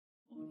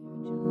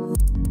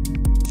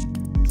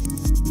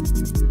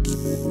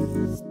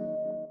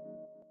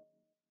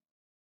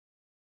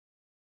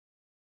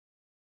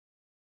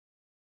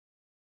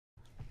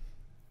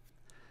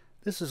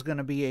This is going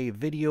to be a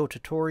video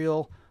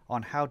tutorial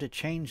on how to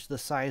change the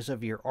size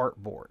of your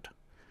artboard.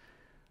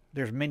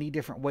 There's many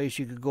different ways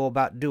you could go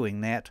about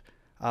doing that.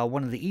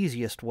 One of the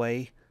easiest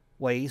ways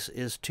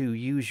is to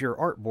use your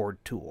Artboard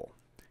tool.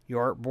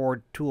 Your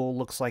Artboard tool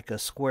looks like a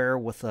square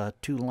with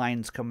two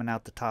lines coming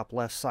out the top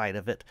left side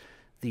of it.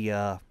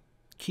 The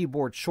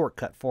keyboard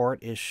shortcut for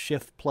it is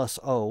Shift plus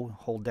O.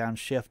 Hold down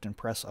Shift and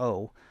press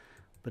O.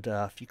 But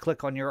if you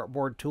click on your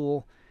Artboard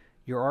tool,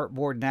 your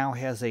artboard now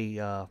has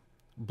a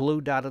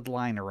blue dotted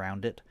line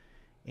around it,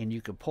 and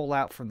you can pull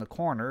out from the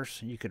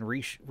corners. You can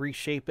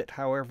reshape it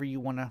however you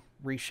want to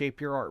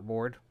reshape your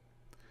artboard.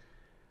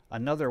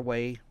 Another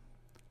way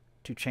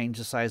to change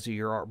the size of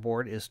your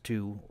artboard is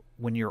to,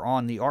 when you're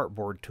on the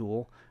Artboard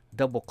tool,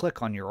 double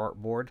click on your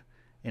artboard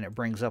and it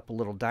brings up a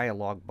little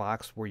dialog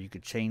box where you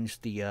could change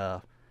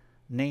the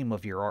name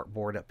of your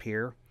artboard up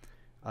here.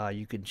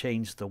 You can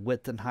change the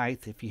width and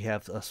height. If you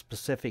have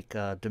specific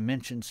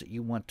dimensions that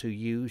you want to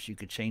use, you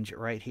could change it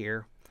right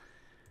here.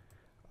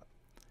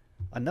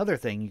 Another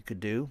thing you could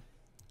do,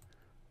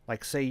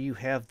 like say you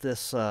have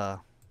this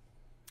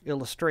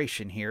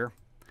illustration here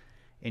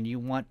and you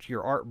want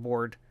your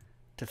artboard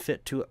to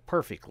fit to it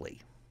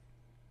perfectly.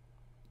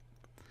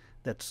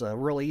 That's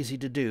real easy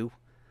to do.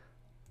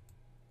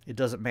 It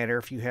doesn't matter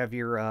if you have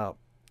your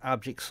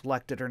object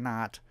selected or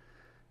not.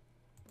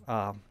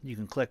 You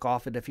can click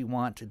off it if you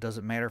want. It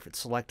doesn't matter if it's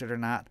selected or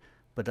not.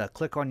 But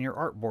click on your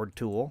Artboard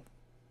tool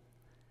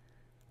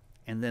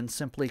and then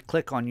simply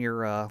click on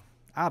your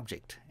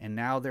object, and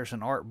now there's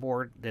an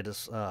artboard that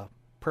is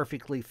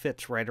perfectly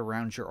fits right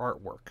around your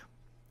artwork.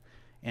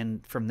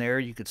 And from there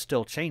you could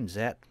still change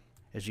that.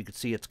 As you can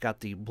see, it's got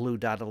the blue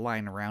dotted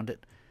line around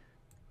it.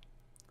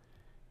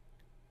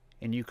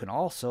 And you can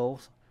also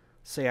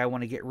say, I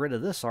want to get rid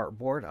of this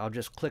artboard. I'll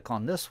just click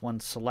on this one,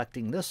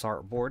 selecting this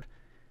artboard,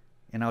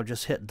 and I'll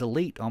just hit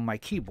delete on my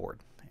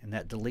keyboard, and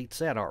that deletes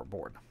that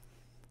artboard.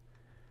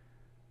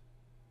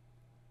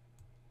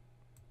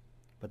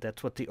 But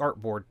that's what the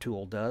Artboard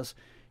tool does.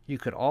 You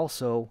could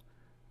also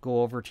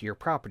go over to your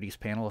Properties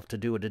panel to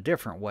do it a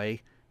different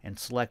way and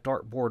select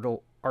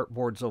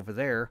artboards over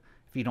there.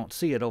 If you don't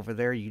see it over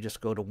there, you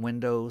just go to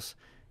Windows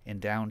and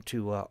down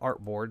to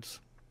Artboards,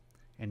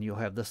 and you'll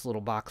have this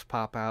little box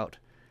pop out.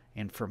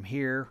 And from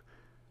here,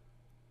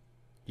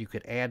 you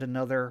could add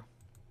another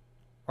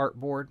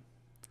artboard.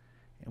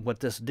 And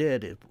what this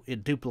did,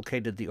 it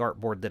duplicated the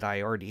artboard that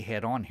I already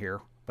had on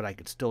here, but I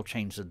could still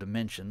change the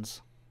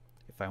dimensions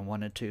if I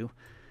wanted to.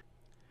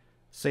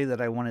 Say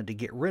that I wanted to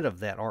get rid of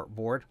that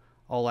artboard.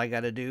 All I got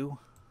to do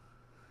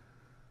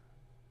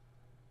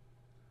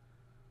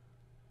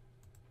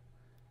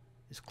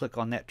is click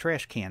on that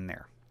trash can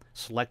there.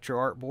 Select your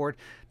artboard.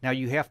 Now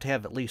you have to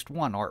have at least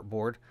one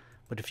artboard,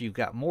 but if you've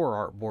got more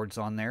artboards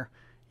on there,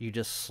 you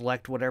just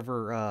select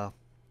whatever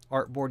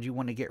artboard you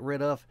want to get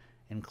rid of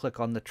and click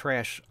on the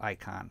trash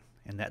icon,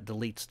 and that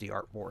deletes the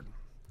artboard.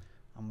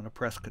 I'm going to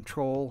press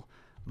Control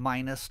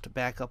minus to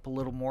back up a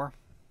little more.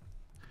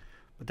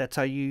 But that's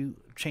how you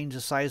change the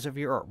size of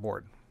your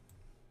artboard.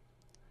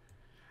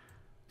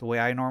 The way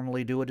I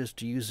normally do it is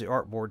to use the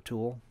Artboard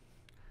tool,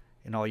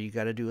 and all you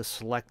got to do is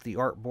select the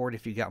artboard.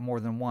 If you got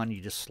more than one,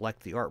 you just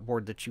select the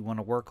artboard that you want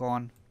to work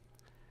on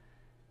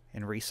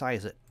and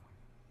resize it.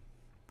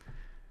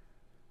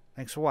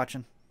 Thanks for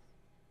watching.